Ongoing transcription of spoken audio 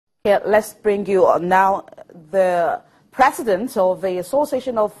Here, let's bring you on now the president of the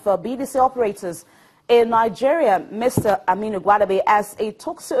Association of BDC Operators in Nigeria, Mr. Aminu Gwadabe, as he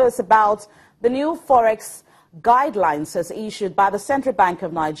talks to us about the new Forex guidelines as issued by the Central Bank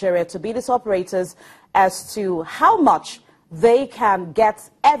of Nigeria to BDC operators as to how much they can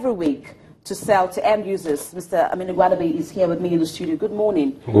get every week to sell to end users. Mr. Aminu Gwadabe is here with me in the studio. Good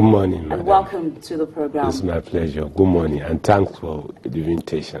morning. Good morning, madam. And welcome to the program. It's my pleasure. Good morning, and thanks for the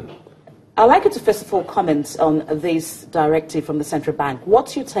invitation. I'd like you to first of all comment on this directive from the Central Bank.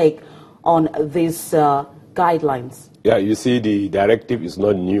 What's your take on these guidelines? Yeah, you see, the directive is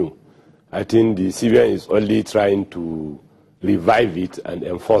not new. I think the CBN is only trying to revive it and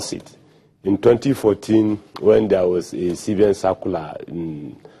enforce it. In 2014, when there was a CBN circular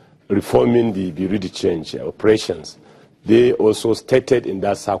reforming the Bureau de Change operations, they also stated in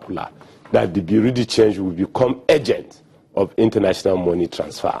that circular that the Bureau de Change will become agent of international money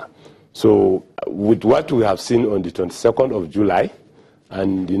transfer. So with what we have seen on the 22nd of July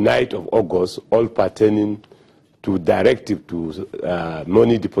and the 9th of August, all pertaining to directive to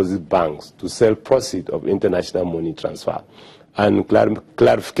money deposit banks to sell proceeds of international money transfer. And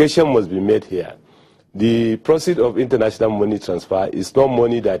clarification must be made here. The proceeds of international money transfer is not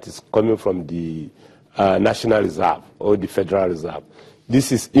money that is coming from the National Reserve or the Federal Reserve.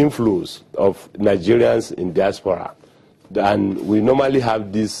 This is inflows of Nigerians in diaspora. And we normally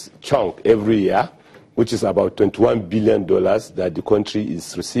have this chunk every year, which is about $21 billion that the country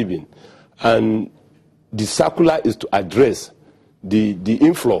is receiving. And the circular is to address the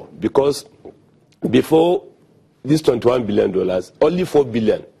inflow, because before this $21 billion, only $4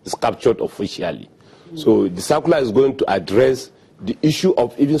 billion is captured officially. So the circular is going to address the issue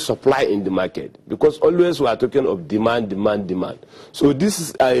of even supply in the market, because always we are talking of demand, demand, demand. So this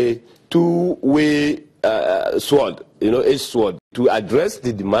is a two-way sword, edged sword, to address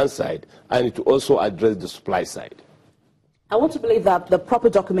the demand side and to also address the supply side. I want to believe that the proper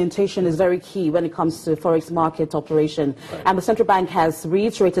documentation is very key when it comes to forex market operation. Right. And the Central Bank has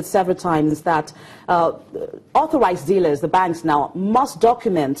reiterated several times that authorized dealers, the banks now, must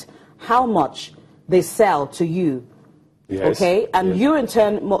document how much they sell to you. Yes. Okay? And yes, you in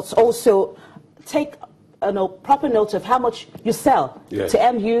turn must also take proper note of how much you sell, yes, to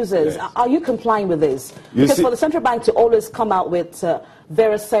end users. Yes. Are you complying with this? Because for the Central Bank to always come out with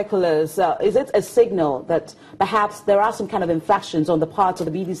various circulars, is it a signal that perhaps there are some kind of infractions on the part of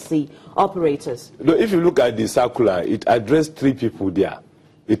the BDC operators? No, if you look at the circular, it addressed three people there.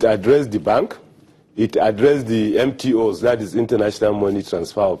 It addressed the bank, it addressed the MTOs, that is International Money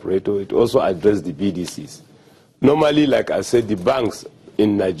Transfer Operator, it also addressed the BDCs. Normally, like I said, the banks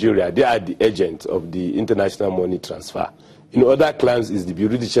in Nigeria, they are the agents of the international money transfer. In other clans, is the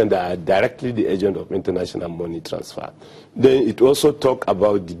Bureau de Change that are directly the agent of international money transfer. Then it also talks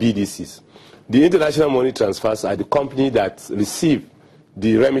about the BDCs. The international money transfers are the company that receive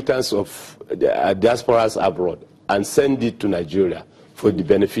the remittance of the diasporas abroad and send it to Nigeria for the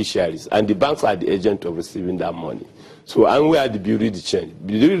beneficiaries. And the banks are the agent of receiving that money. So, and we are the Bureau de Change.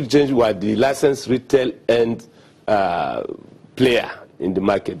 The Bureau de Change were the licensed retail and player in the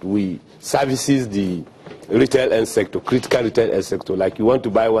market. We services the retail end sector, critical retail end sector. Like you want to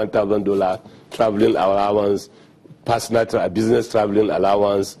buy $1,000 traveling allowance, personal business traveling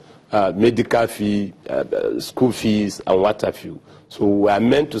allowance, medical fee, school fees, and water fee. So we are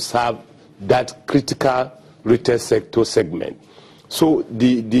meant to serve that critical retail sector segment. So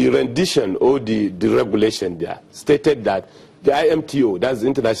the rendition or the regulation there stated that the IMTO, that's the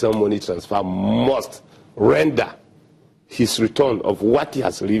International Money Transfer, must render his return of what he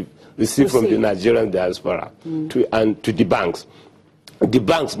has received from the Nigerian diaspora to the banks. The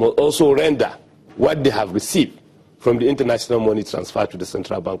banks must also render what they have received from the international money transfer to the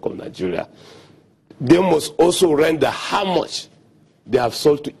Central Bank of Nigeria. They must also render how much they have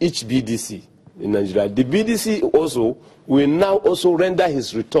sold to each BDC in Nigeria. The BDC also will now also render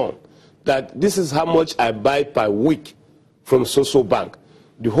his return that this is how much I buy per week from so-so bank.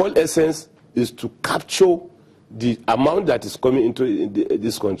 The whole essence is to capture the amount that is coming into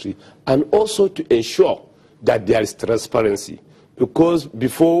this country, and also to ensure that there is transparency, because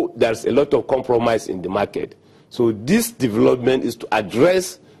before there's a lot of compromise in the market. So this development is to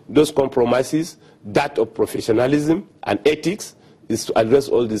address those compromises, that of professionalism and ethics is to address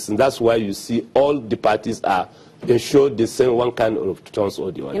all this, and that's why you see all the parties are ensure they send one kind of returns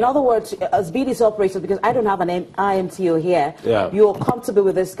or the other. In other words, as BDC operators, because I don't have an IMTO here, you're comfortable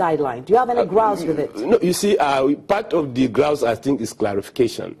with this guideline. Do you have any grounds with it? No, you see, part of the grounds, I think, is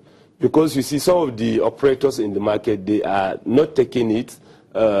clarification. Because you see, some of the operators in the market, they are not taking it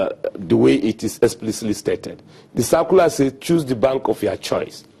the way it is explicitly stated. The circular says, choose the bank of your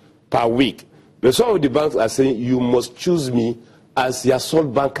choice. per week. But some of the banks are saying you must choose me as your sole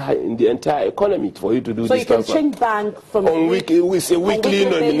banker in the entire economy for you to do this. So you can change bank from it's a weekly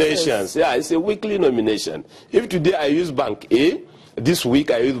nominations. Basis. Yeah, it's a weekly nomination. If today I use Bank A, this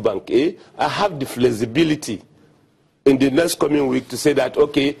week I use Bank A, I have the flexibility in the next coming week to say that,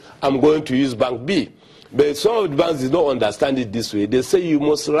 okay, I'm going to use Bank B. But some of the banks do not understand it this way. They say you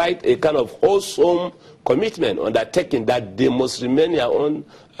must write a kind of wholesome commitment undertaking that they must remain your own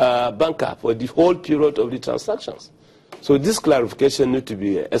banker for the whole period of the transactions. So this clarification needs to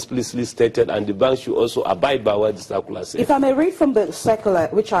be explicitly stated, and the bank should also abide by what the circular says. If I may read from the circular,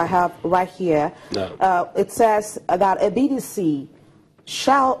 which I have right here, it says that a BDC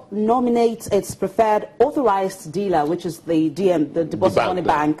shall nominate its preferred authorized dealer, which is the DM, the Deposit Money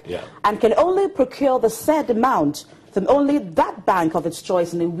Bank, and can only procure the said amount from only that bank of its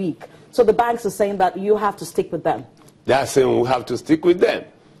choice in a week. So the banks are saying that you have to stick with them. They are saying we have to stick with them.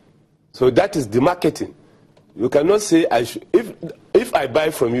 So that is the marketing. You cannot say if I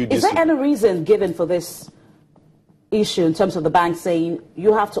buy from you this Is there any reason given for this issue in terms of the bank saying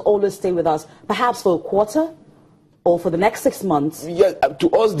you have to always stay with us, perhaps for a quarter or for the next 6 months? Yeah, to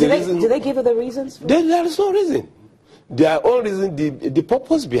us the reason... Do they give you the reasons? There is no reason. Their own reason, the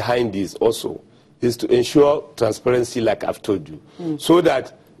purpose behind this also is to ensure transparency, like I've told you, so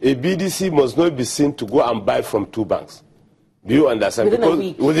that a BDC must not be seen to go and buy from two banks. Do you understand?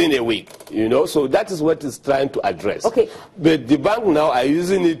 Within a week, you know. So that is what it's trying to address. Okay. But the bank now are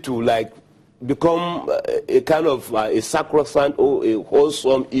using it to like become a kind of a sacrosanct or a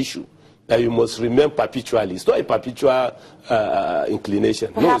wholesome issue that you must remain perpetually. It's not a perpetual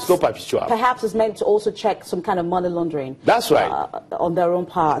inclination. Perhaps, no, it's not perpetual. Perhaps it's meant to also check some kind of money laundering. That's right. On their own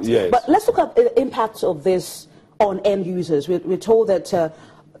part. Yes. But let's look at the impact of this on end users. We're told that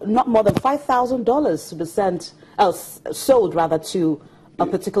not more than $5,000 to be sent, sold rather, to a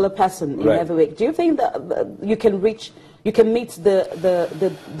particular person in every week. Do you think that you can meet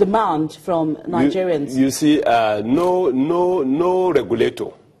the demand from Nigerians? You see, no regulator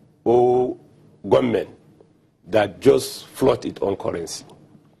or government that just float its own currency.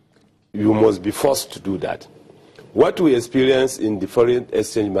 You must be forced to do that. What we experience in the foreign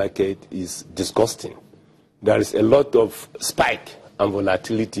exchange market is disgusting. There is a lot of spike and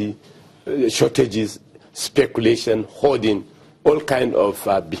volatility, shortages, speculation, hoarding, all kinds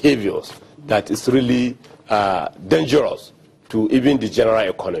of behaviors that is really dangerous to even the general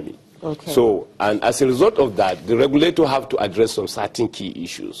economy. Okay. So, and as a result of that, the regulator have to address some certain key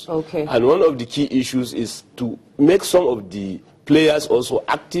issues. Okay. And one of the key issues is to make some of the players also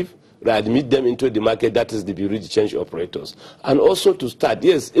active, readmit them into the market, that is the bureau de change operators. And also to start,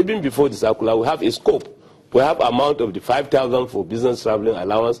 yes, even before the circular, we have a scope. We have amount of the 5,000 for business traveling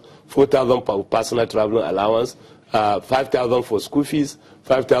allowance, 4,000 for personal traveling allowance, 5,000 for school fees,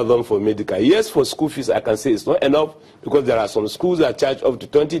 5,000 for medical. Yes, for school fees, I can say it's not enough because there are some schools that charge up to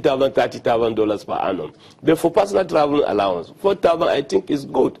 $20,000, $30,000 per annum. But for personal traveling allowance, 4,000 I think is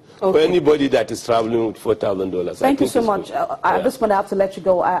good for anybody that is traveling with $4,000. Thank you so much. At this point, I have to let you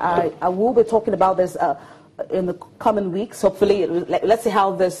go. I will be talking about this in the coming weeks. Hopefully, let's see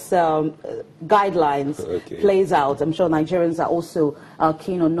how this guidelines plays out. I'm sure Nigerians are also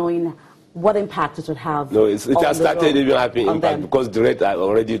keen on knowing what impact it would have. No, it has started even having impact because the rates are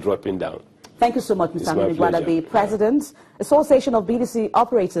already dropping down. Thank you so much, Mr. Aminu Gwadabe, President, Association of BDC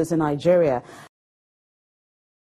Operators in Nigeria.